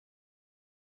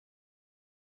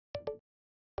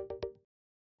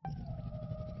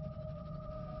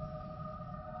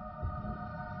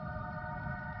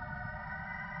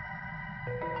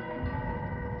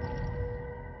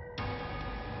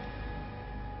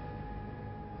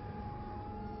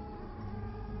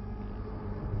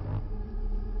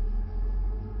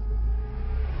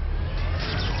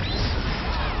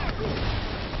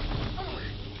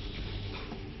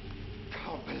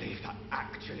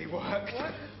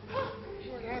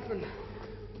happen?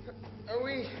 Are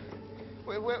we...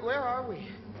 Where are we?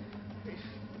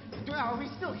 Are we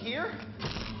still here?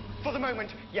 For the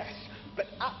moment, yes. But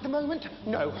at the moment,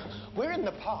 no. We're in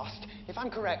the past. If I'm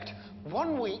correct,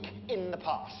 1 week in the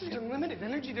past. The unlimited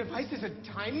energy device is a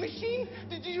time machine?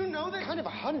 Did you know that? Kind of a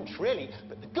hunch, really.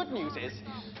 But the good news is...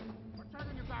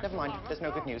 Never mind, there's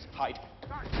no good news. Hide.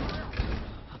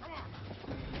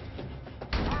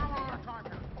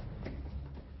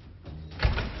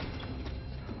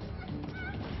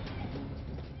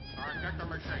 Get the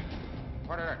machine.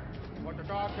 Put it in. Put the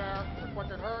dog there. Put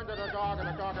her into the dog and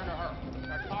the dog into her.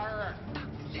 Then tie her in.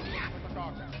 Put the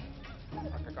dog there.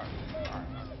 Okay, good. All right.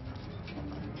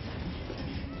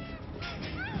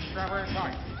 Grab her in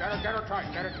tight. Get her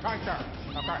tight. Get it tight there.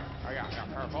 Okay. Oh, yeah.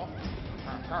 Careful.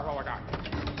 Careful with that.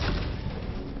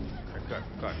 Okay,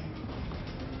 good.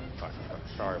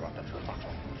 Sorry about that.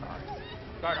 Sorry.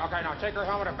 Good. Okay, now take her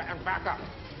helmet and back up.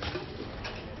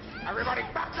 Everybody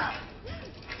back up.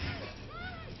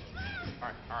 All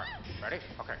right. Ready?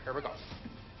 Okay, here we go.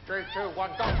 3, 2, 1,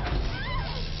 go.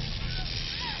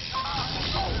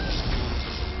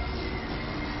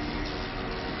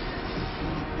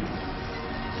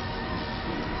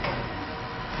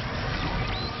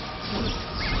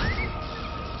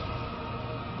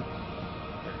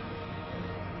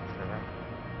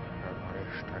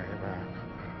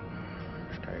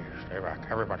 Stay back.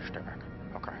 Everybody stay back.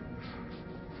 Okay.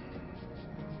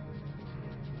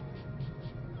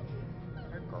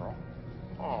 Hey, girl.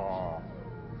 Oh,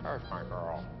 there's my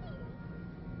girl.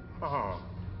 Oh.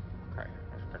 Okay.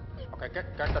 Okay,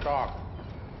 get the dog.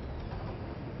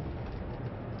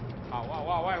 Oh,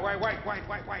 whoa, wait.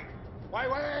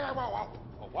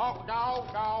 Whoa, no.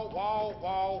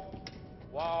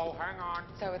 Whoa, hang on.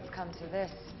 So it's come to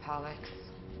this, Pollux.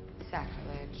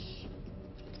 Sacrilege,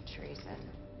 treason,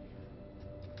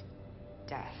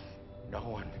 death. No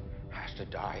one has to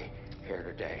die here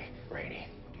today, Rainey.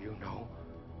 Do you know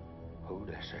who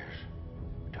this is?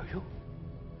 Do you?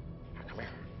 Come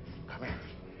here.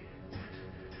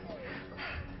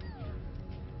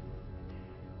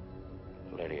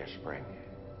 Lydia Spring.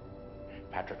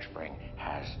 Patrick Spring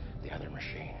has the other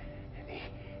machine. The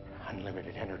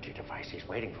unlimited energy device. He's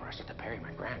waiting for us at the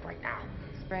Perryman Grand right now.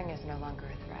 Spring is no longer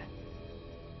a threat.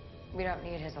 We don't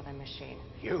need his other machine.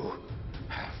 You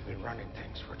have been running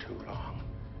things for too long.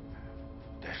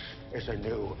 This is a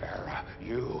new era.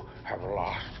 You have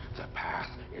lost the path.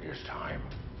 It is time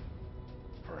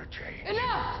for a change.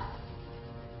 Enough!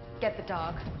 Get the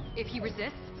dog. If he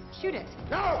resists, shoot it.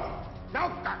 No!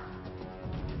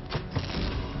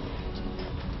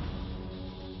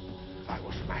 I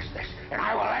will smash this, and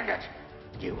I will end it.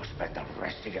 You will spend the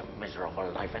rest of your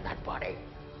miserable life in that body.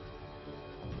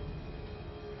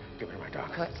 Give me my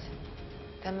dog. Put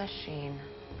the machine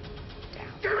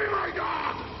down. Give me my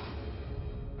dog!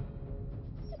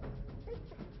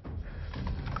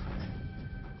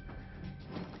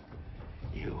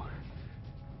 You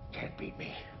can't beat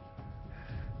me.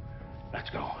 Let's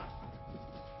go.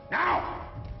 Now!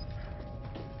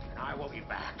 And I will be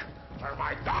back for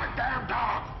my goddamn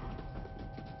dog!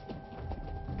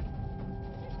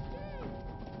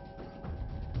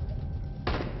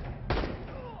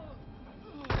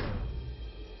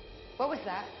 What was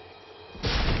that?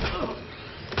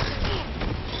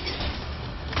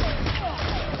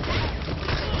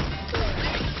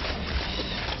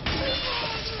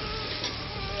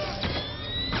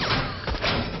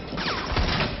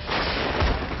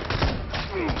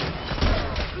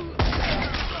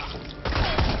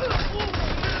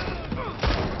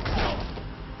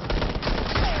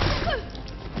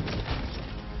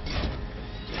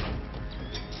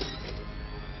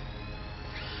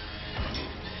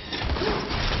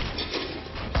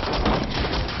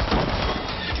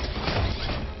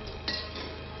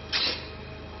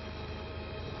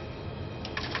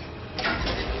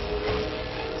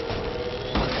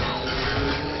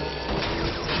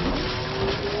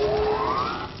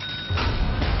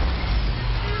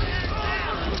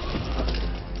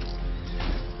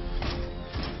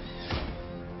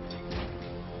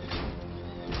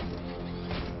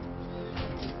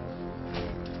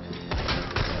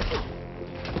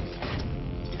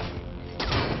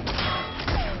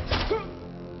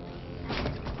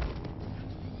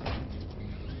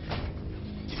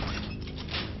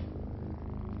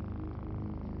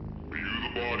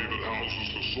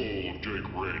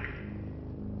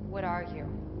 What are you?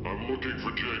 I'm looking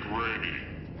for Jake Rainey.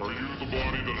 Are you the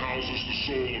body that houses the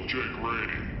soul of Jake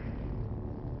Rainey?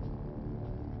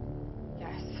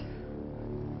 Yes.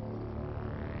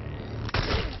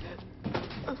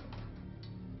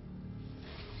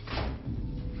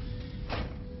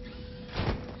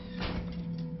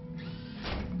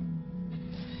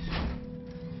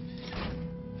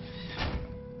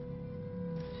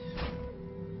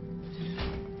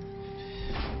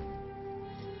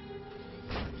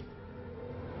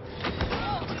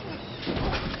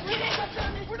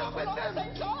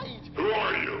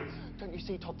 Don't you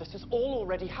see, Todd? This has all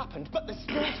already happened, but there's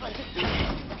still time to...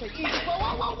 Okay, easy. Whoa,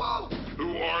 whoa, whoa, whoa!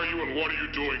 Who are you and what are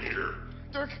you doing here?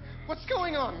 Dirk, what's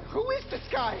going on? Who is this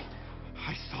guy?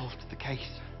 I solved the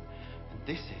case. And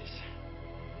this is...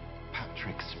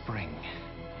 Patrick Spring.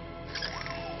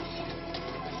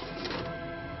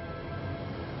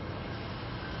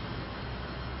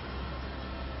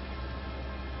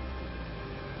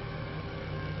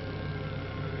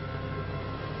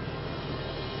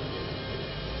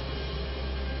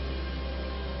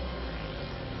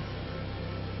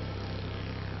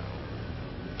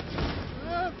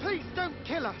 Please don't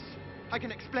kill us. I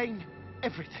can explain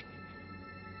everything.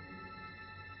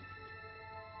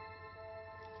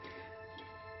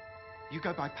 You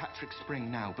go by Patrick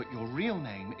Spring now, but your real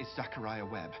name is Zachariah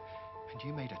Webb, and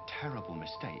you made a terrible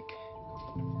mistake.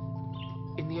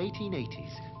 In the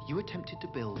 1880s, you attempted to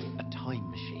build a time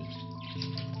machine.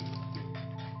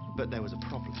 But there was a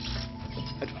problem.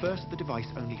 At first, the device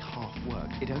only half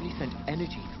worked. It only sent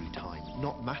energy through time,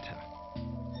 not matter.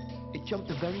 It jumped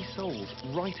the very souls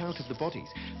right out of the bodies.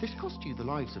 This cost you the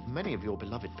lives of many of your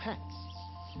beloved pets.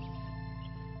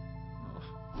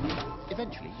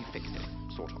 Eventually, you fixed it,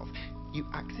 sort of. You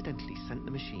accidentally sent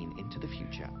the machine into the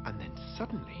future, and then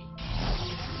suddenly,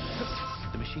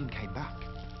 the machine came back.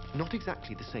 Not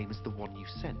exactly the same as the one you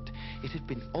sent. It had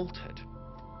been altered.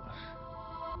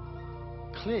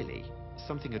 Clearly,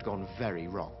 something had gone very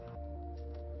wrong.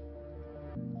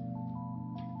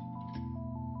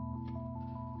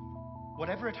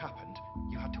 Whatever had happened,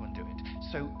 you had to undo it.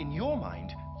 So, in your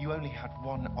mind, you only had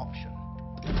one option.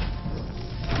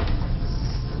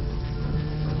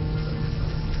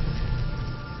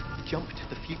 Jump to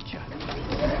the future.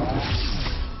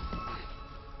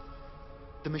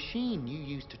 The machine you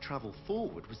used to travel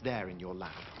forward was there in your lab.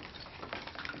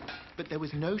 But there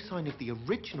was no sign of the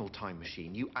original time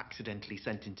machine you accidentally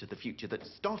sent into the future that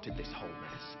started this whole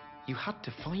mess. You had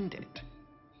to find it.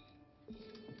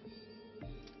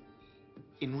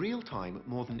 In real time,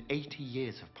 more than 80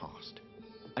 years have passed,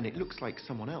 and it looks like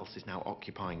someone else is now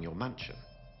occupying your mansion.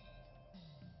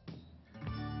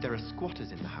 There are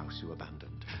squatters in the house you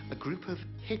abandoned, a group of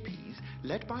hippies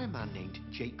led by a man named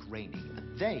Jake Rainey,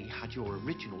 and they had your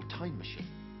original time machine.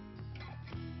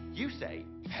 You say,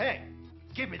 "Hey,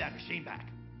 give me that machine back."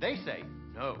 They say,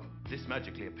 "No, this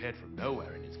magically appeared from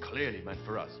nowhere and it's clearly meant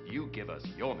for us. You give us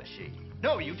your machine."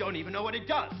 "No, you don't even know what it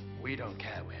does." "We don't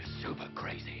care, we're super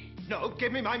crazy." "No,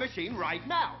 give me my machine right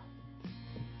now."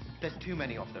 There's too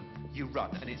many of them. You run,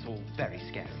 and it's all very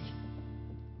scary.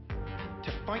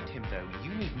 To fight him, though,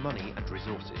 you need money and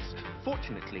resources.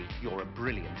 Fortunately, you're a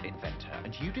brilliant inventor,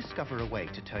 and you discover a way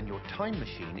to turn your time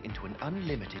machine into an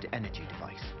unlimited energy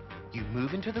device. You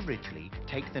move into the Ridgely,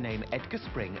 take the name Edgar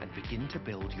Spring, and begin to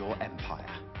build your empire.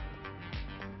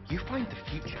 You find the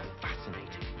future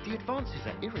fascinating. The advances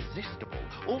are irresistible.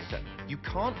 Also, you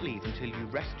can't leave until you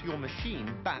wrest your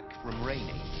machine back from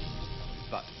Rainey.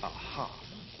 But aha,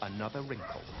 another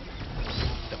wrinkle.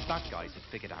 The bad guys had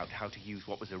figured out how to use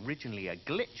what was originally a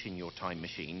glitch in your time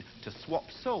machine to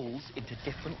swap souls into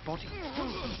different bodies.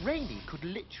 Rainey could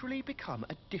literally become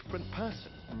a different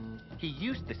person. He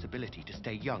used this ability to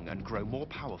stay young and grow more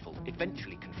powerful,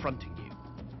 eventually confronting you.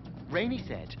 Rainey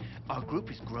said, "Our group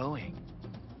is growing.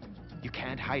 You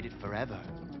can't hide it forever.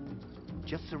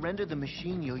 Just surrender the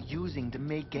machine you're using to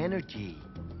make energy."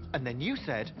 And then you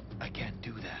said, "I can't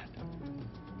do that.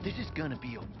 This is gonna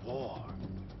be a war.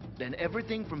 Then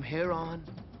everything from here on,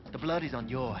 the blood is on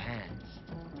your hands."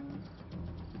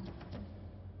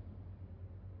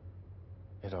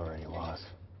 It already was.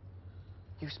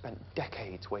 You spent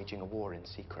decades waging a war in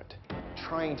secret,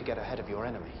 trying to get ahead of your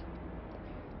enemy.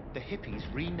 The hippies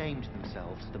renamed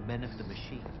themselves the Men of the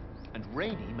Machine, and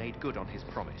Rainey made good on his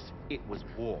promise. It was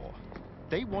war.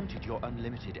 They wanted your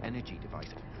unlimited energy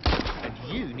device, and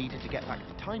you needed to get back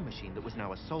the time machine that was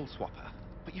now a soul swapper.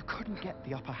 But you couldn't get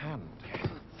the upper hand.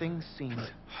 Things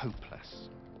seemed hopeless.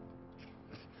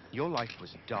 Your life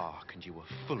was dark and you were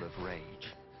full of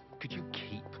rage. Could you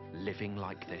keep living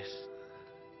like this?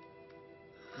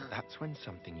 That's when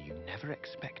something you never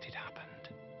expected happened.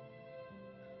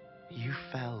 You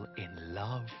fell in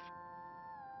love.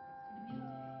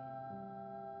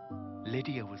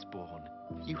 Lydia was born.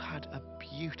 You had a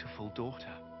beautiful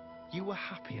daughter. You were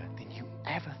happier than you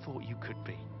ever thought you could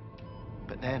be.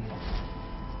 But then,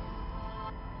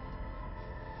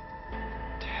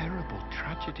 terrible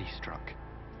tragedy struck.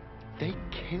 They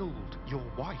killed your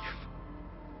wife.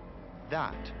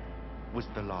 That was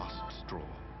the last straw.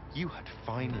 You had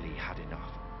finally had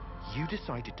enough. You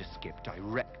decided to skip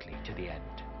directly to the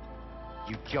end.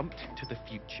 You jumped to the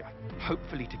future,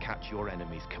 hopefully to catch your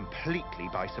enemies completely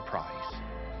by surprise.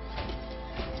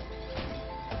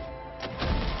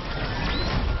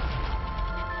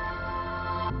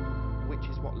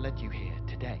 led you here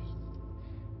today.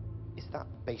 Is that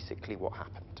basically what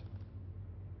happened?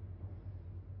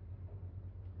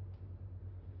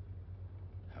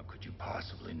 How could you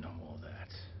possibly know all that?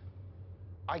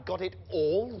 I got it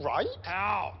all right?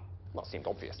 How? Well, it seemed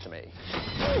obvious to me.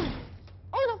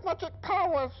 I have magic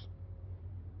powers!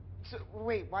 So,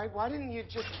 wait, why didn't you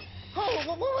just... Oh,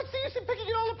 what's the use in picking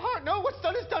it all apart? No, what's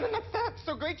done is done, and that's that.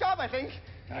 So great job, I think.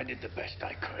 I did the best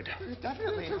I could.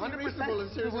 Definitely, 100%. Reasonable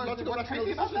and serious logical What's rational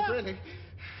crazy about decisions, that? really.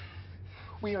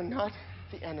 We are not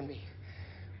the enemy.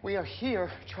 We are here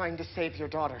trying to save your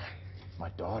daughter. My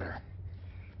daughter?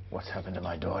 What's happened to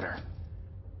my daughter?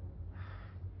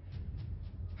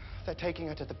 They're taking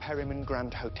her to the Perryman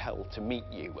Grand Hotel to meet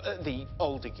you, the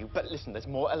older you. But listen, there's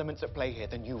more elements at play here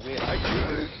than you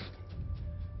realize.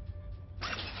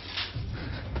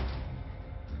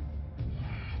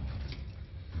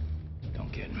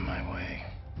 Don't get in my way.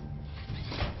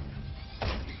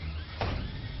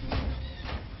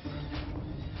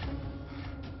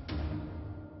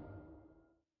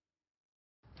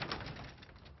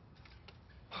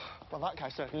 Well, that guy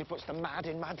certainly puts the mad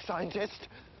in mad scientist.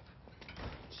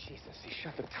 Jesus, he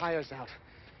shut the tires out.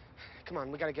 Come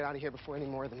on, we gotta get out of here before any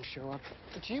more of them show up.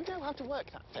 Do you know how to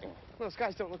work that thing? Those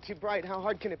guys don't look too bright. How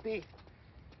hard can it be?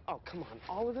 Oh, come on,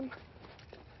 all of them?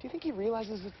 Do you think he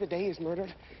realizes it's the day he's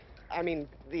murdered? I mean,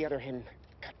 the other him.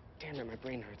 God damn it, my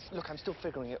brain hurts. Look, I'm still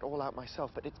figuring it all out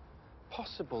myself, but it's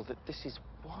possible that this is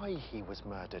why he was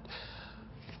murdered.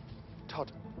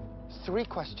 Todd, 3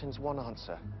 questions, 1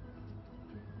 answer.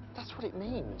 That's what it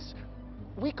means.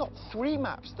 We got 3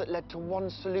 maps that led to 1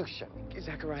 solution.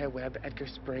 Zachariah Webb, Edgar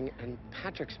Spring, and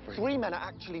Patrick Spring. 3 men are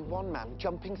actually 1 man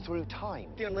jumping through time.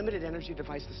 The unlimited energy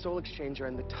device, the soul exchanger,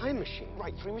 and the time machine.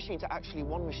 Right, 3 machines are actually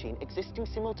 1 machine, existing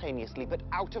simultaneously, but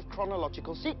out of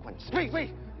chronological sequence.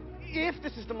 Wait! If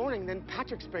this is the morning, then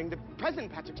Patrick Spring, the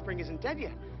present Patrick Spring, isn't dead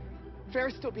yet.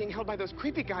 Fair's still being held by those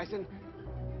creepy guys, and...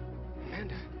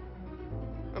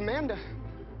 Amanda.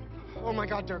 Oh my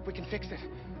God, Dirk, we can fix it.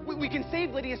 We can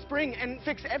save Lydia Spring and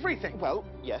fix everything. Well,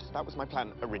 yes, that was my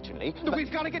plan originally. But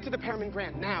we've got to get to the Perriman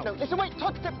Grand now. No, listen, wait,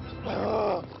 Todd,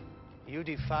 You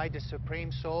defied the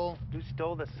Supreme Soul. You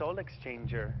stole the soul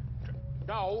exchanger.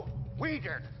 No, we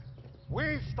did.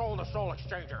 We stole the soul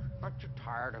exchanger. Aren't you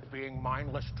tired of being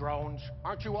mindless drones?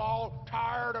 Aren't you all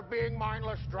tired of being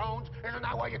mindless drones? Isn't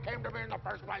that why you came to me in the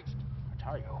first place? I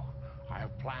tell you, I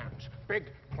have plans, big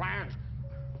plans.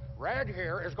 Red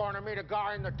here is going to meet a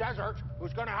guy in the desert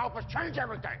who's going to help us change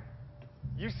everything.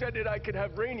 You said that I could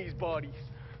have Rainey's body.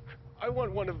 I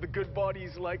want one of the good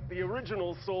bodies like the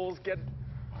original souls get...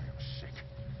 I am sick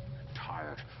and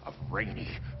tired of Rainey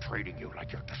treating you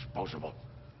like you're disposable,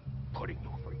 putting you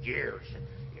for years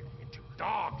into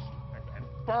dogs and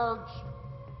birds.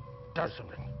 Does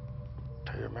something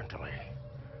to you mentally.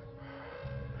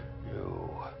 You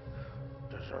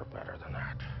deserve better than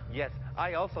that. Yes,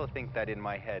 I also think that in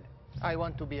my head. I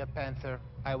want to be a panther.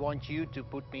 I want you to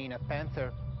put me in a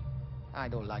panther. I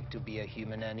don't like to be a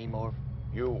human anymore.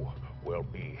 You will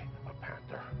be a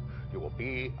panther. You will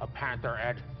be a panther,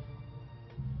 Ed.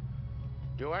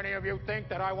 Do any of you think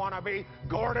that I want to be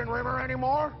Gordon Rimmer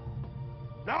anymore?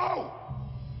 No!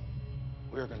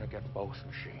 We're going to get both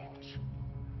machines.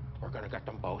 We're going to get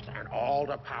them both and all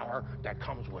the power that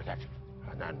comes with it.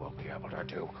 And then we'll be able to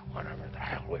do whatever the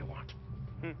hell we want.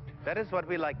 That is what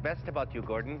we like best about you,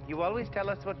 Gordon. You always tell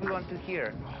us what we want to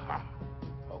hear. Aha.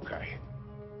 Okay.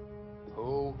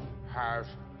 Who has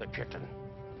the kitten?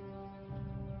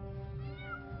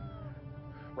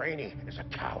 Rainey is a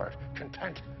coward,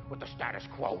 content with the status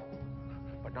quo.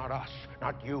 But not us,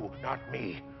 not you, not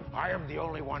me. I am the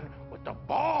only one with the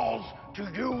balls to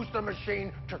use the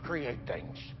machine to create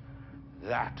things.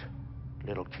 That,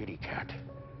 little kitty cat,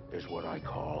 is what I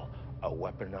call a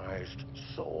weaponized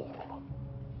soul.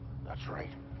 That's right.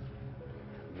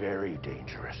 Very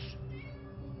dangerous.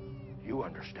 You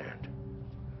understand.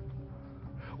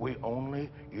 We only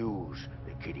use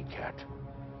the kitty cat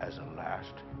as a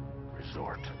last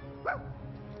resort.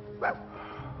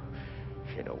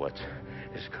 You know what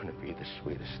is going to be the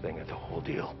sweetest thing of the whole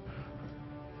deal?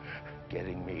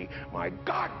 Getting me my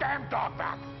goddamn dog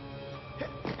back!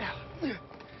 This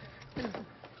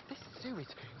zoo is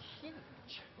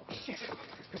huge. Shit,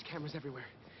 there's cameras everywhere.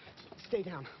 Stay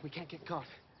down. We can't get caught.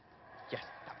 Yes,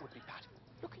 that would be bad.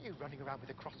 Look at you running around with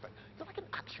a crossbow. You're like an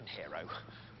action hero.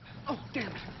 Oh, damn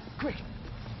it. Quick,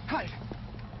 hide.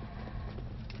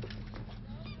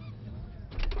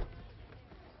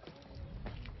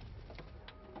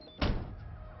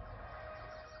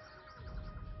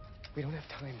 We don't have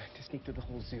time to sneak through the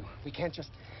whole zoo. We can't just...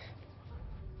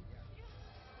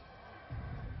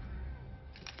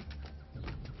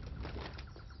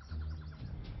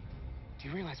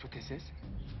 realize what this is?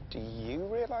 Do you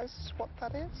realize what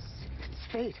that is?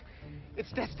 It's fate.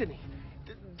 It's destiny.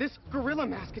 This gorilla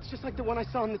mask, it's just like the one I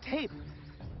saw on the tape.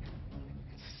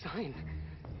 It's a sign.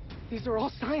 These are all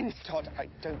signs. Todd, I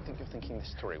don't think you're thinking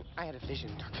this through. I had a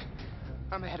vision, Dirk.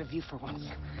 I'm ahead of you for once.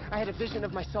 I had a vision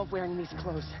of myself wearing these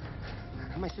clothes.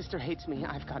 My sister hates me.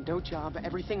 I've got no job.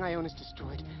 Everything I own is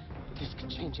destroyed. This could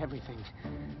change everything.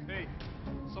 Hey,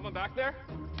 someone back there?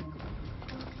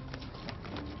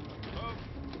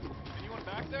 Anyone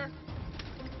back there?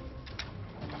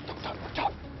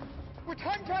 Stop! We're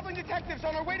time-traveling detectives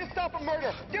on our way to stop a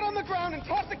murder. Get on the ground and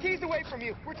toss the keys away from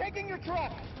you. We're taking your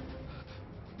truck.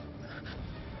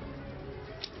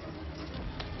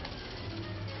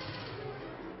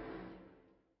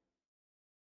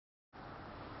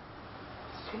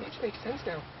 So much makes sense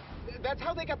now. That's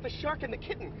how they got the shark and the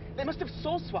kitten. They must have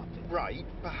soul-swapped it. Right,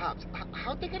 perhaps.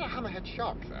 How'd they get a hammerhead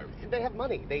shark, though? They have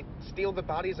money. They steal the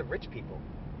bodies of rich people.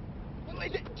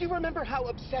 Do you remember how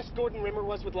obsessed Gordon Rimmer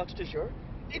was with Lux de Jour?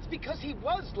 It's because he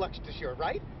was Lux de Jour,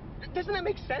 right? Doesn't that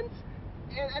make sense?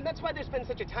 And that's why there's been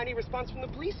such a tiny response from the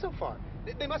police so far.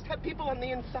 They must have people on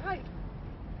the inside.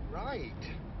 Right.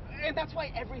 And that's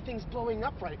why everything's blowing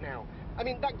up right now. I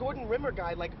mean, that Gordon Rimmer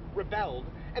guy, like, rebelled,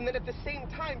 and then at the same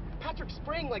time, Patrick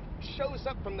Spring, like, shows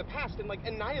up from the past and, like,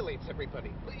 annihilates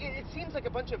everybody. It seems like a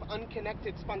bunch of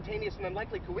unconnected, spontaneous, and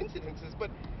unlikely coincidences,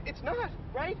 but it's not,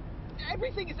 right?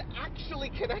 Everything is actually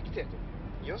connected.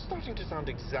 You're starting to sound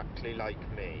exactly like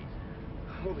me.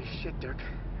 Holy shit, Dirk.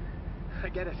 I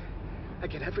get it. I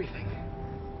get everything.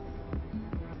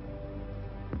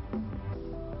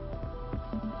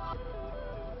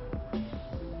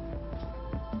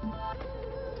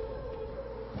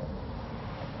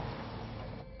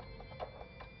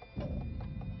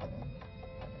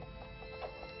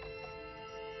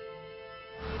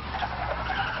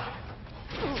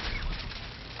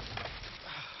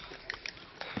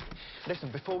 Listen,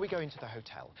 before we go into the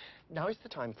hotel, now is the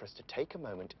time for us to take a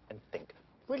moment and think.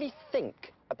 Really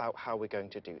think about how we're going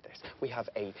to do this. We have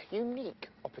a unique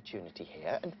opportunity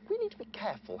here, and we need to be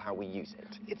careful how we use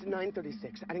it. It's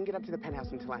 9:36. I didn't get up to the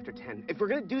penthouse until after 10. If we're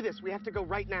gonna do this, we have to go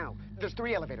right now. There's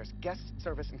 3 elevators: guest,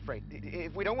 service, and freight.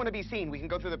 If we don't want to be seen, we can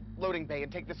go through the loading bay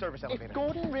and take the service elevator. If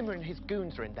Gordon Rimmer and his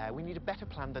goons are in there, we need a better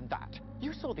plan than that.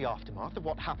 You saw the aftermath of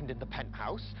what happened in the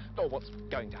penthouse, or what's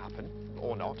going to happen,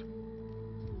 or not.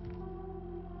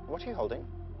 What are you holding?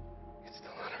 It's the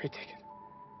lottery ticket.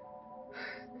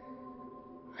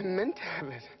 I meant to have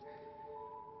it.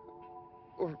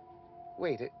 Or,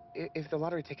 wait, if the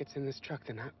lottery ticket's in this truck,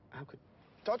 then how could...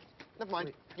 Todd, never mind.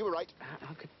 Wait. You were right.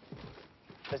 How could...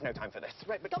 There's no time for this.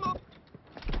 Right, but Come on!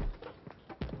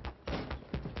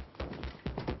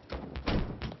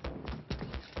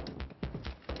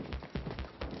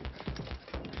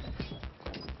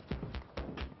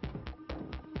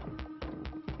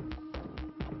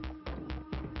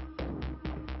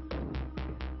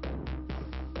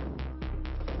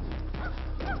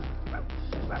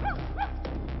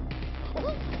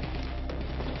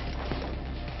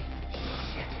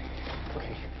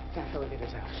 Okay, that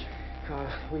elevator's out.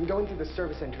 We can go into the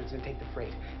service entrance and take the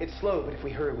freight. It's slow, but if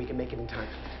we hurry, we can make it in time.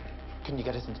 Can you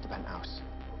get us into the penthouse?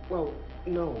 Well,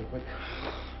 no, but...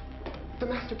 The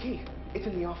master key. It's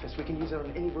in the office. We can use it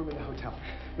on any room in the hotel.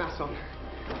 Mask on.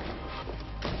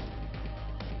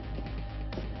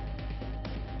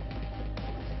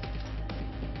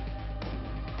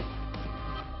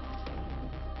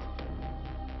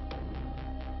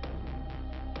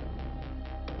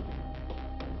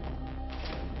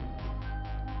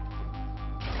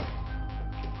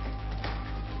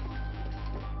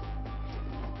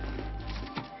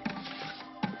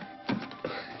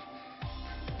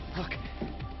 Look.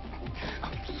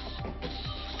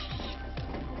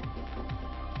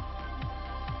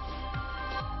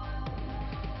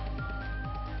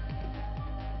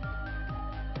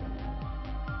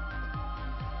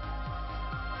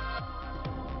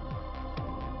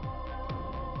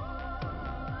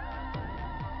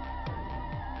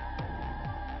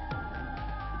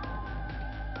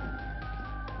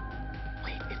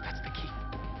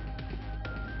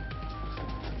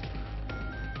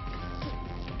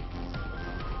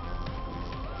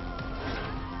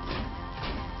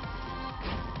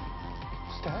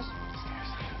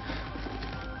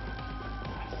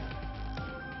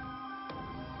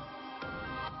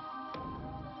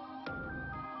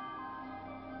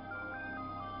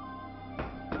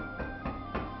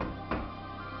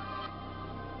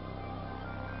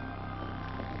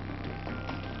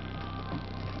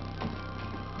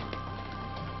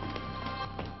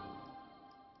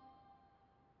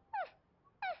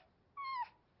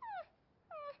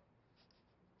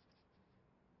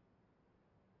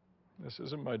 This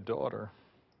isn't my daughter.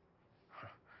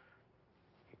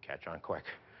 You catch on quick.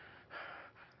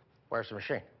 Where's the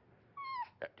machine?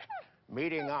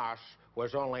 Meeting us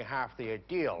was only half the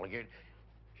deal.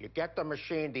 You get the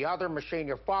machine, the other machine,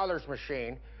 your father's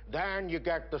machine, then you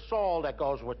get the soul that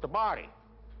goes with the body.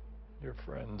 Your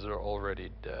friends are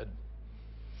already dead.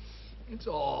 It's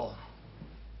all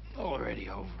already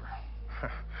over.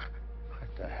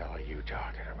 What the hell are you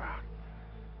talking about?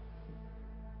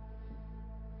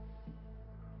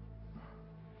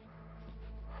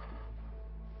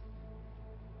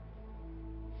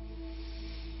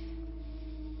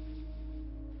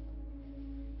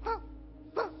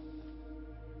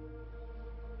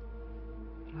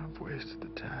 I've wasted the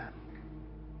time.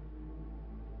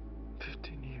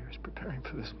 15 years preparing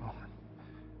for this moment.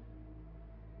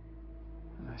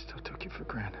 And I still took you for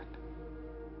granted.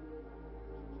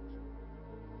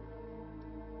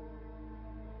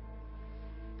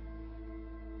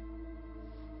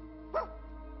 No.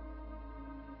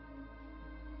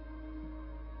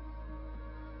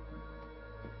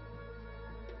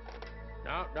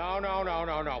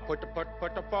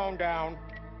 Put the phone down.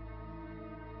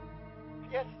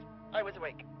 Yes, I was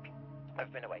awake.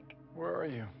 I've been awake. Where are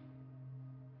you?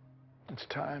 It's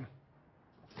time.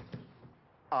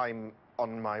 I'm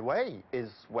on my way, is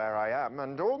where I am,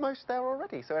 and almost there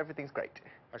already, so everything's great.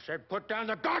 I said put down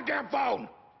the goddamn phone!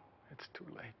 It's too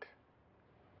late.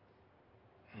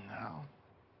 Now,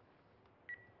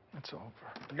 it's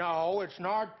over. No, it's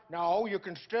not. No, you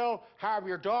can still have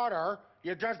your daughter.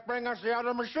 You just bring us the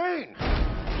other machine.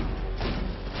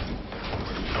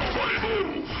 Nobody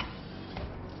move!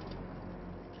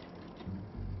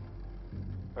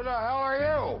 Who the hell are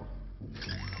you?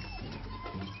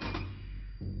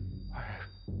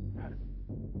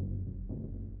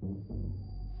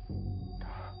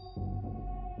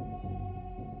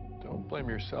 Don't blame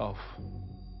yourself.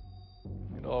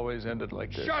 It always ended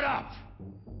like this. Shut up!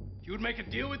 You would make a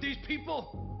deal with these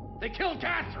people? They killed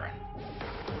Catherine!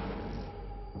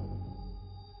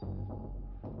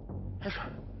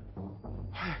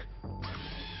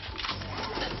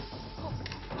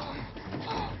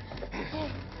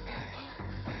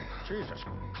 Jesus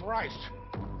Christ.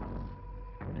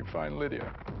 When you find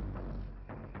Lydia,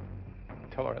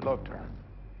 tell her I loved her.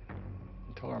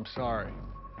 And tell her I'm sorry.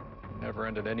 It never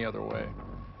ended any other way.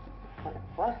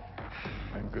 What?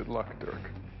 And good luck,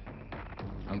 Dirk.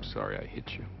 I'm sorry I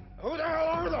hit you. Who the hell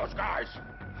are those guys?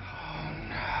 Oh,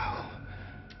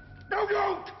 no. No,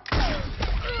 don't!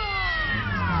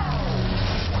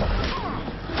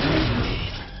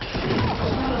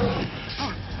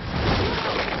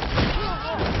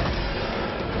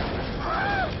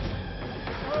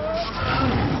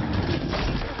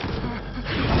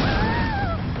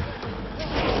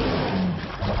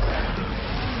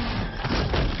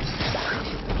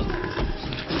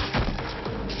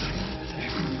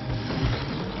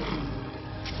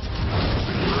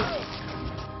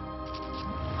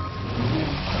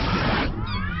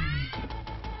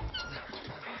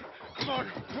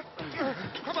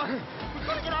 Come on! We've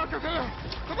got to get out of here!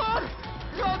 Come on!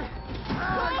 Run!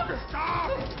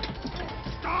 Stop!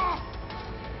 Stop!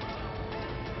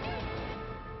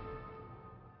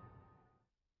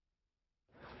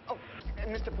 Oh,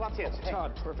 Mr. Platier. Hey.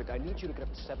 Todd, perfect. I need you to get up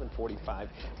at 7:45.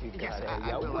 You got Yes, it.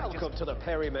 I will. Welcome to the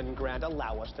Perryman Grand.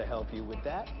 Allow us to help you with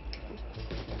that.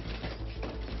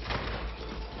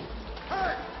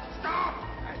 Hey! Stop!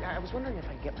 I was wondering if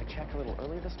I could get my check a little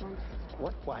early this month.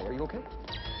 What? Why? Are you okay?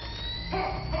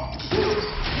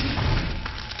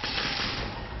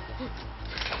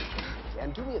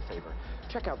 And do me a favor.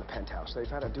 Check out the penthouse. They've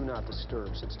had a do not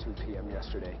disturb since 2 p.m.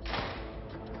 yesterday.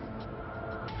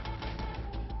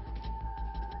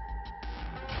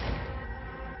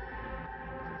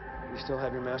 You still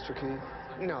have your master key?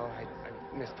 No, I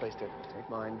misplaced it. Take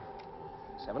mine.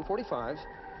 7:45,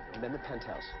 and then the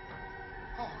penthouse.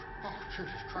 Oh,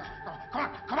 Jesus Christ.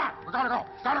 Come on! We gotta go!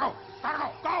 Gotta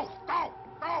go!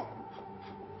 Go!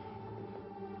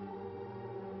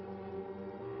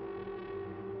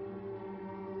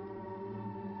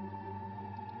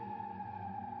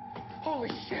 Holy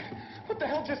shit! What the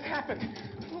hell just happened?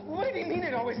 What did he mean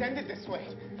it always ended this way?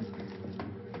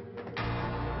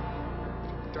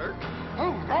 Dirk?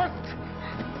 Oh, Dirk!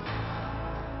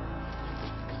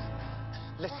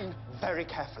 Listen very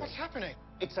carefully. What's happening?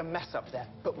 It's a mess up there,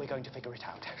 but we're going to figure it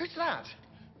out. Who's that?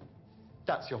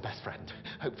 That's your best friend.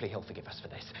 Hopefully he'll forgive us for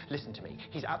this. Listen to me.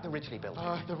 He's at the Ridgely building.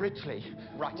 The Ridgely.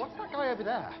 Right. What's that guy over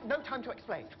there? No time to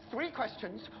explain. 3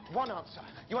 questions, 1 answer.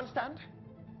 You understand?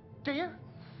 Do you?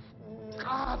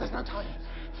 There's no time.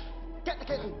 Get the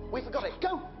kitten. We forgot it.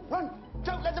 Go. Run.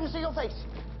 Don't let them see your face.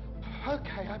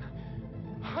 Okay,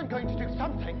 I'm going to do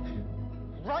something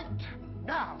right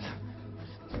now.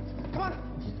 Come on,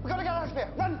 we gotta get out of here.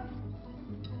 Run!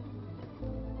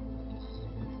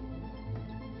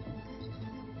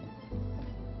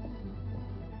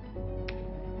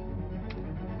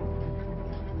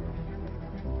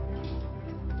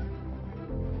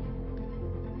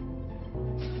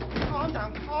 Calm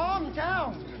down, calm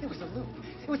down. It was a loop.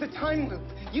 It was a time loop.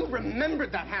 You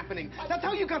remembered that happening. That's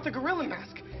how you got the gorilla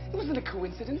mask. It wasn't a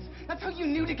coincidence. That's how you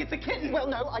knew to get the kitten. Well,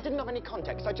 no, I didn't have any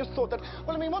context. I just thought that,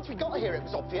 well, I mean, once we got here, it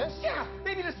was obvious. Yeah,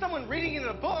 maybe to someone reading it in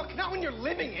a book, not when you're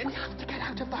living it. We have to get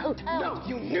out of the hotel. No,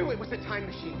 you knew it was a time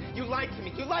machine. You lied to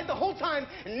me. You lied the whole time,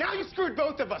 and now you screwed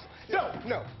both of us.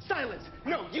 No, silence.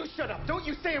 No, you shut up. Don't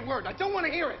you say a word. I don't want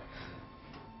to hear it.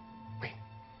 Wait.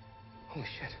 Holy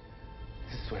shit.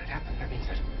 This is what had happened. That means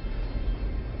that...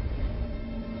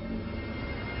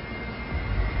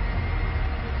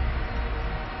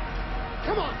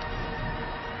 Come on!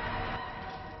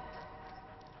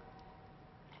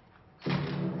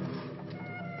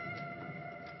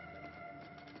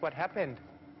 What happened?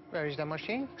 Where is the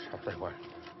machine? Something went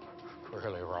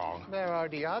really wrong. Where are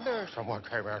the others? Someone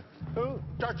came in. Who?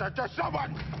 Just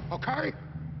someone, okay?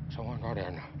 Someone got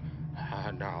in.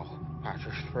 And now,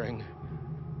 Patrick Spring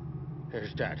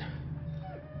is dead.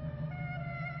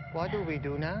 What do we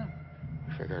do now?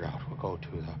 We figured out. We'll go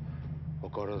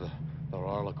to the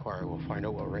Royal Aquarium. We'll find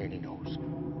out what Rainey knows.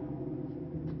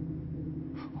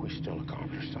 We still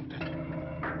accomplished something.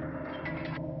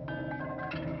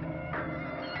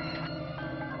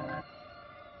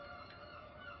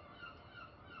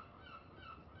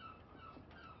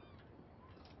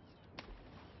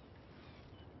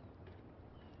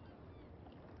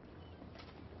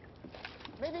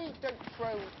 Maybe don't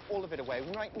throw all of it away.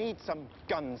 We might need some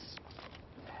guns.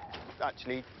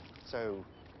 Actually, so...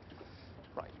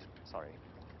 Right, sorry.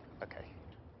 Okay.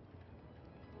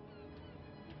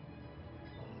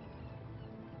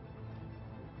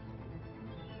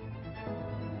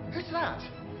 Who's that?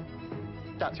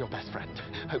 That's your best friend.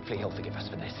 Hopefully he'll forgive us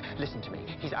for this. Listen to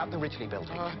me. He's at the Ridgely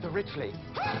building. The Ridgely.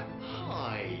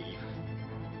 Hi.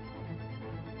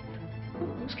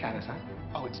 Whose cat is that?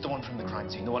 Oh, it's Dawn from the crime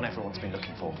scene, the one everyone's been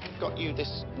looking for. Got you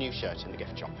this new shirt in the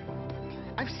gift shop.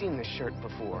 I've seen this shirt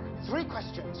before. 3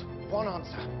 questions, 1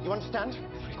 answer. You understand?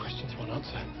 3 questions, 1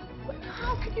 answer.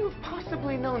 How could you have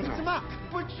possibly known that? It's a map.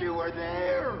 But you were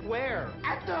there! Where?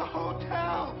 At the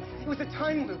hotel! It was a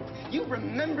time loop. You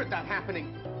remembered that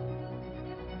happening.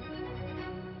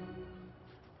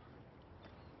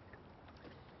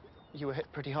 You were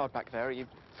hit pretty hard back there. Are you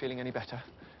feeling any better?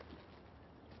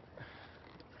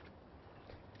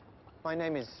 My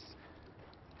name is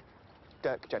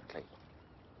Dirk Gently.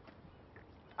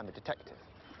 I'm a detective.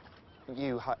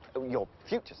 Your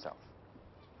future self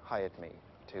hired me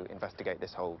to investigate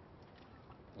this whole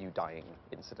you dying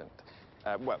incident.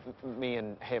 Well, me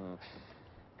and him,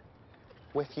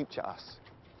 we're future us.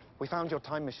 We found your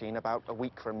time machine about a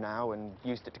week from now and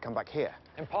used it to come back here.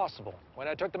 Impossible. When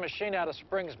I took the machine out of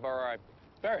Springsboro, I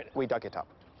buried it. We dug it up.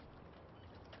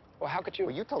 Well, how could you...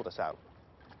 Well, you told us out.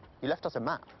 You left us a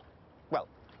map. Well,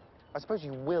 I suppose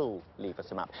you will leave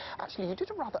us a map. Actually, you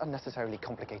did a rather unnecessarily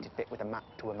complicated bit with a map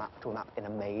to a map to a map in a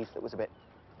maze that was a bit,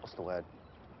 what's the word?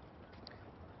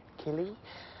 Killy?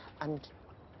 And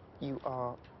you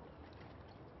are...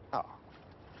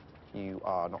 you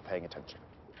are not paying attention.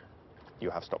 You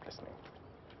have stopped listening.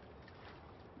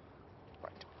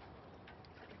 Right.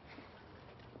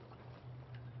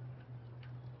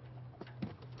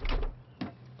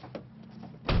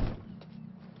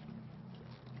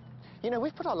 You know,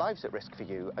 we've put our lives at risk for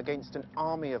you against an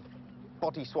army of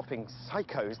body-swapping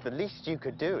psychos. The least you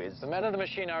could do is... The men of the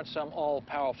machine aren't some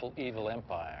all-powerful evil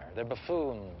empire. They're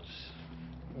buffoons.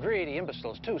 Greedy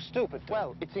imbeciles, too stupid.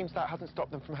 Well, it seems that hasn't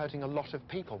stopped them from hurting a lot of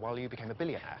people while you became a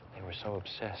billionaire. They were so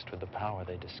obsessed with the power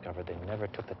they discovered, they never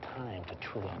took the time to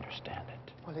truly understand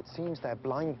it. Well, it seems their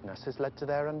blindness has led to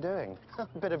their undoing. A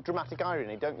bit of dramatic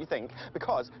irony, don't you think?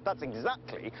 Because that's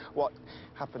exactly what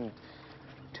happened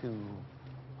to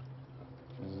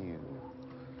you.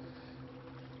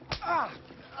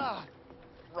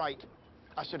 Right.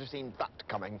 I should have seen that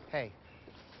coming. Hey.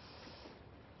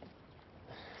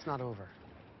 It's not over.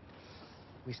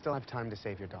 We still have time to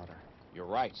save your daughter. You're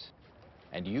right.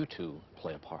 And you two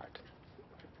play a part.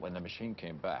 When the machine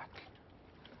came back,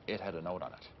 it had a note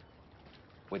on it.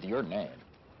 With your name.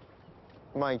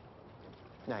 My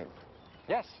name?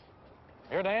 Yes.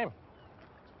 Your name.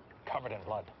 Covered in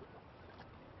blood.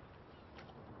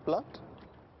 Blood?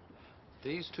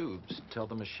 These tubes tell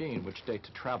the machine which date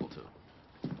to travel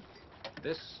to.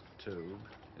 This tube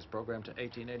is programmed to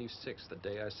 1886, the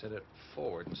day I set it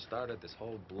forward and started this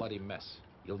whole bloody mess.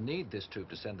 You'll need this tube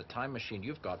to send the time machine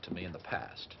you've got to me in the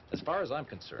past. As far as I'm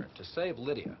concerned, to save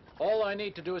Lydia, all I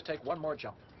need to do is take one more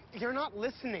jump. You're not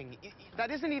listening.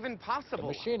 That isn't even possible.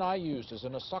 The machine I used is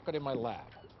in a socket in my lab.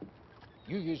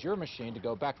 You use your machine to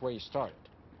go back to where you started.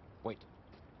 Wait.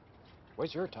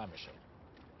 Where's your time machine?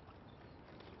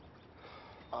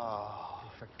 Oh,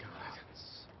 I forgot.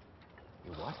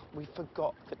 You what? We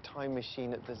forgot the time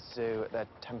machine at the zoo, at their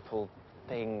temple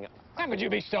thing. How could you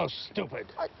be so stupid?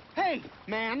 Hey,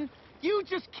 man, you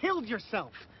just killed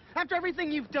yourself. After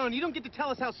everything you've done, you don't get to tell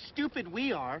us how stupid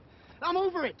we are. I'm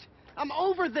over it. I'm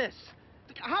over this.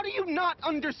 How do you not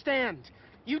understand?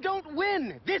 You don't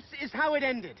win. This is how it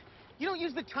ended. You don't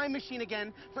use the time machine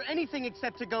again for anything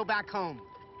except to go back home.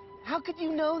 How could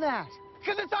you know that?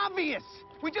 Because it's obvious.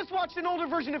 We just watched an older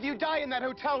version of you die in that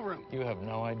hotel room. You have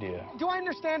no idea. Do I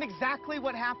understand exactly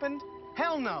what happened?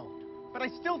 Hell no. But I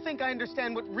still think I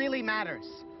understand what really matters.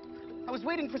 I was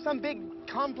waiting for some big,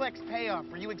 complex payoff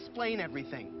where you explain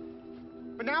everything.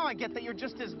 But now I get that you're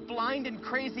just as blind and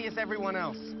crazy as everyone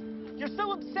else. You're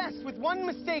so obsessed with one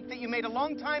mistake that you made a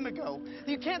long time ago that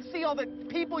you can't see all the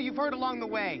people you've hurt along the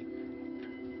way.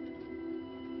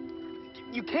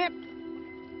 You can't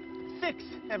fix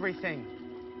everything.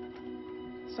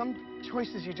 Some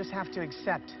choices you just have to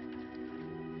accept.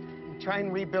 And try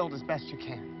and rebuild as best you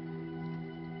can.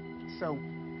 So,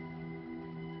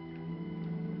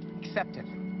 accept it.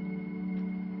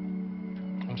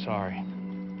 I'm sorry.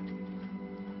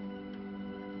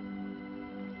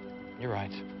 You're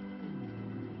right.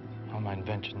 All my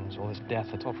inventions, all this death,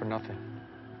 it's all for nothing.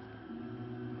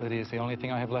 Lydia's the only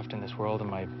thing I have left in this world, and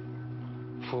my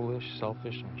foolish,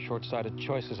 selfish, and short-sighted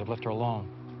choices have left her alone.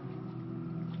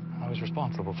 I was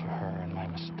responsible for her, and my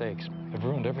mistakes have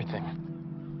ruined everything.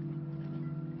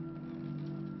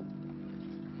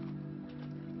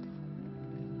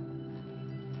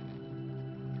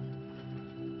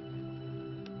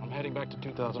 I'm heading back to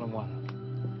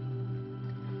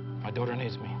 2001. My daughter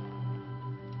needs me.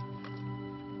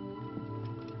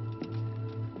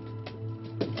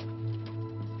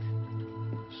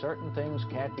 Certain things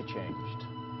can't be changed.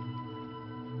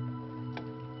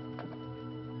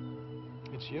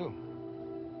 It's you.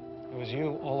 It was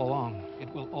you all along. It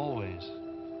will always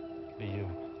be you.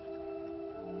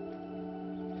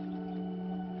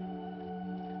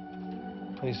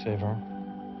 Please save her.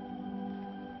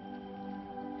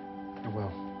 I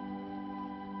will.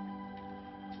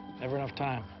 Never enough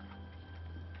time.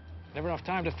 Never enough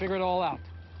time to figure it all out.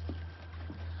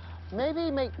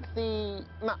 Maybe make the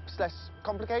maps less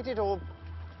complicated or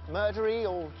murdery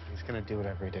or... He's gonna do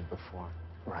whatever he did before.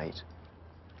 Right.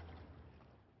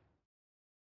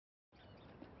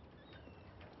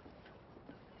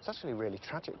 It's actually really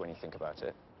tragic when you think about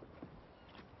it.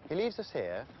 He leaves us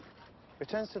here,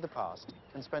 returns to the past,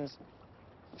 and spends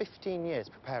 15 years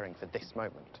preparing for this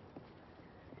moment.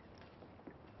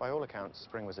 By all accounts,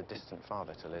 Spring was a distant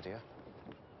father to Lydia.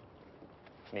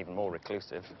 And even more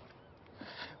reclusive.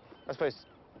 I suppose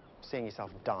seeing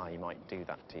yourself die might do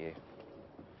that to you.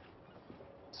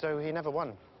 So he never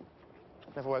won.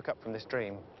 Never woke up from this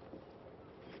dream.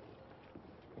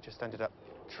 He just ended up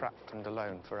trapped and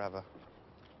alone forever.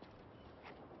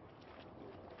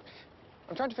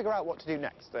 I'm trying to figure out what to do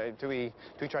next. Do we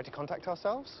try to contact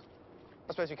ourselves?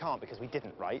 I suppose we can't because we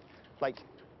didn't, right? Like,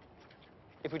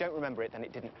 if we don't remember it, then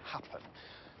it didn't happen.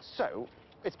 So,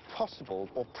 it's possible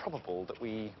or probable that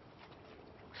if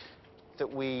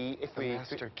The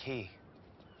master key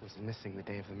was missing the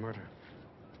day of the murder.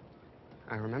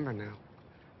 I remember now.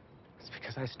 It's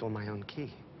because I stole my own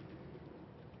key.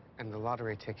 And the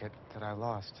lottery ticket that I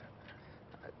lost,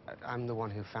 I'm the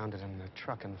one who found it in the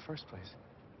truck in the first place.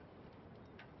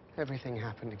 Everything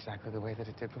happened exactly the way that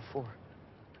it did before.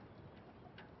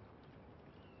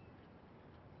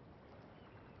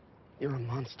 You're a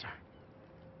monster.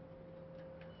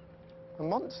 A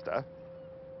monster?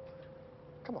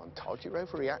 Come on, Todd, you're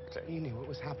overreacting. You knew what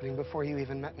was happening before you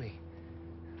even met me.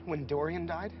 When Dorian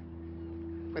died?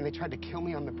 When they tried to kill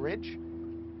me on the bridge?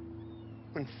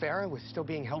 When Farah was still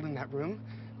being held in that room?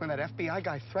 When that FBI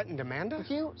guy threatened Amanda?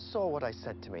 You saw what I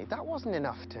said to me. That wasn't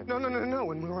enough to... No.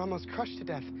 When we were almost crushed to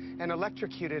death and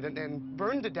electrocuted and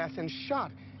burned to death and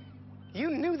shot. You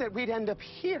knew that we'd end up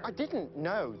here. I didn't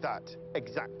know that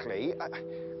exactly.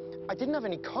 I didn't have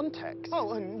any context.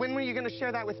 Oh, and when were you going to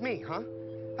share that with me, huh?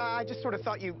 I just sort of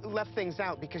thought you left things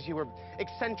out because you were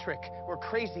eccentric or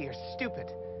crazy or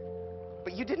stupid.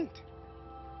 But you didn't.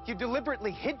 You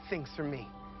deliberately hid things from me.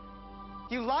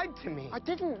 You lied to me. I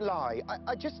didn't lie.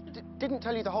 I just didn't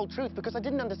tell you the whole truth because I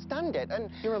didn't understand it, and...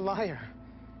 You're a liar,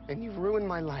 and you ruined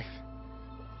my life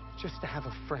just to have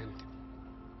a friend.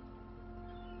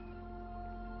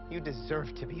 You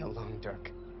deserve to be alone,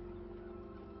 Dirk.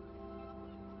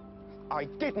 I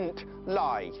didn't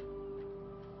lie.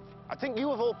 I think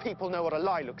you of all people know what a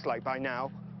lie looks like by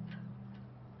now.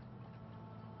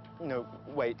 No,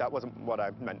 wait, that wasn't what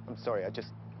I meant. I'm sorry,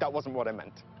 that wasn't what I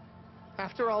meant.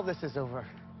 After all this is over,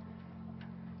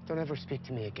 don't ever speak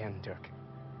to me again, Dirk.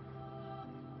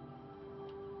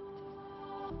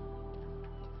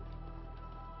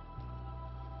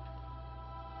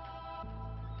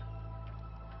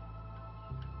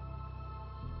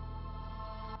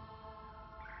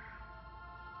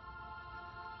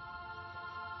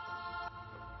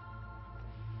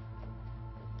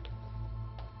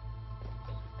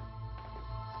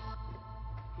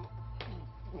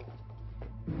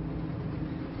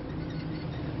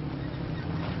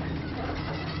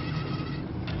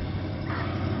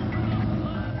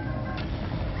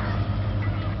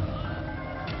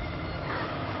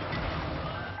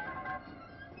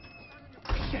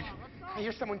 I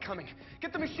hear someone coming.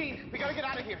 Get the machine. We gotta get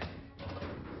out of here.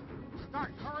 Dirk,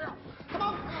 hurry up. Come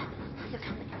on. They're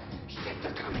coming. Shit,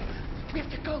 they're coming. We have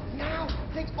to go now.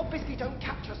 They obviously don't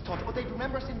catch us, Todd, or they'd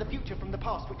remember us in the future from the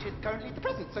past, which is currently the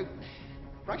present, so...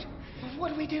 Right? What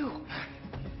do we do?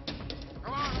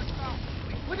 Come on, let's go.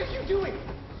 What are you doing?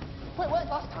 Wait, what,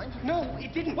 last time? No,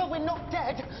 it didn't. Well, we're not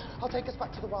dead. I'll take us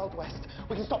back to the Wild West.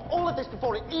 We can stop all of this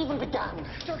before it even began.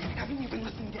 Dirk, haven't you been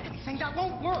listening to anything? That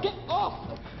won't work. Get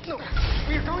off! No,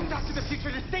 we are going back to the future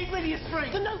to save Lydia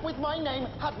Spring. The note with my name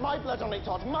had my blood on it,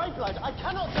 Todd. My blood. I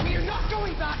cannot... We are not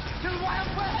going back to the Wild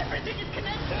West. Everything is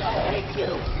connected. I hate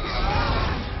you!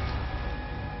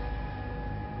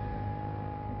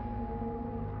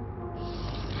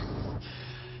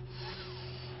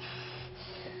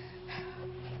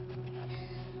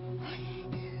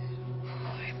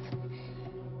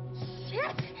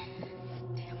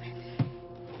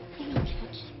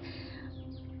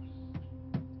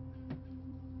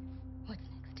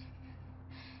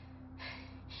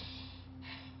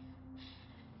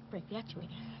 Break the actuator.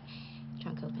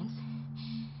 Trunk opens.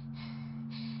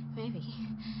 Maybe.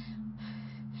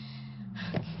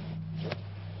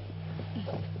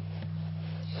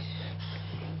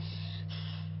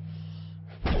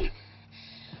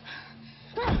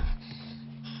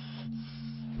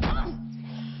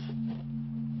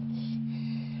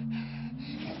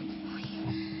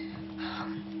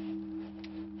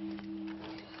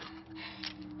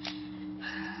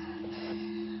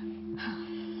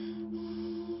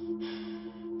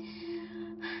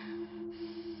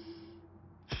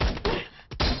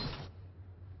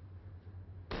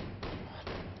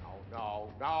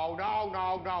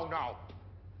 No.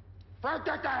 First,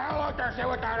 get the hell out there, see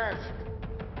what that is.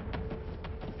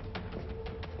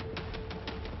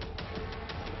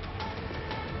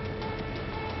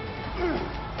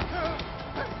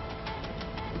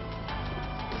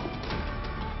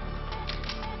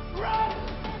 Run!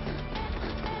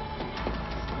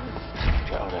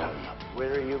 Tell them.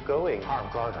 Where are you going?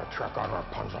 I'm going to check on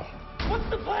Rapunzel. What's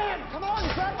the plan? Come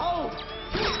on, grab hold!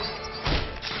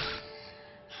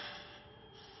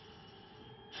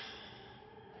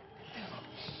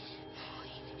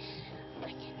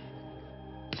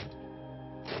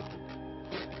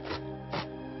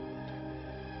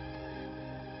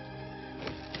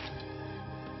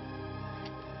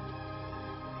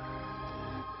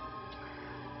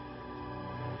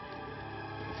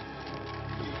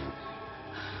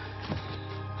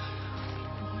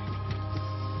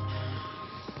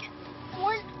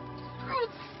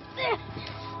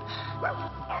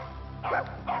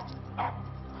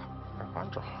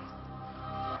 Rapunzel.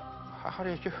 How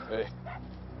did you... Hey.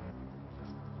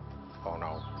 Oh,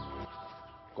 no.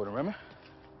 Go to remember?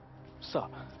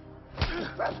 Stop.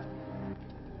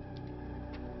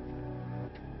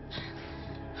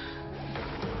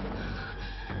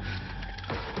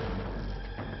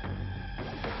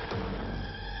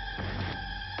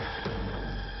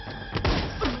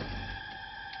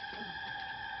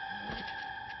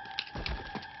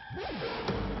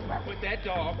 With that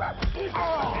dog,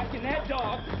 after that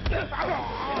dog, and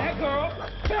that girl,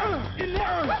 and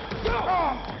that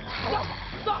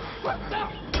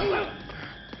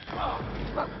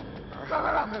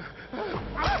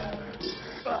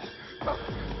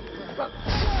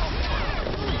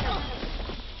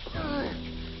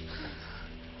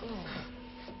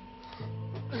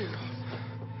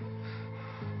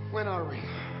When are we?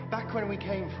 Back when we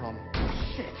came from.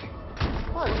 Shit.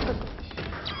 What?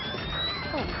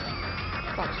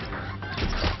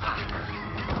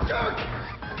 Dirk!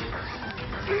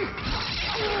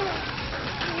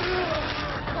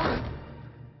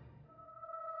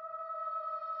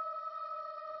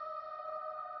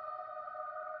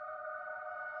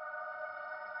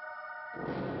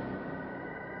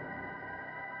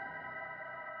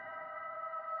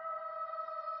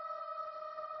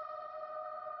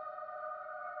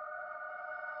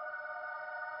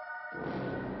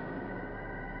 Dirk!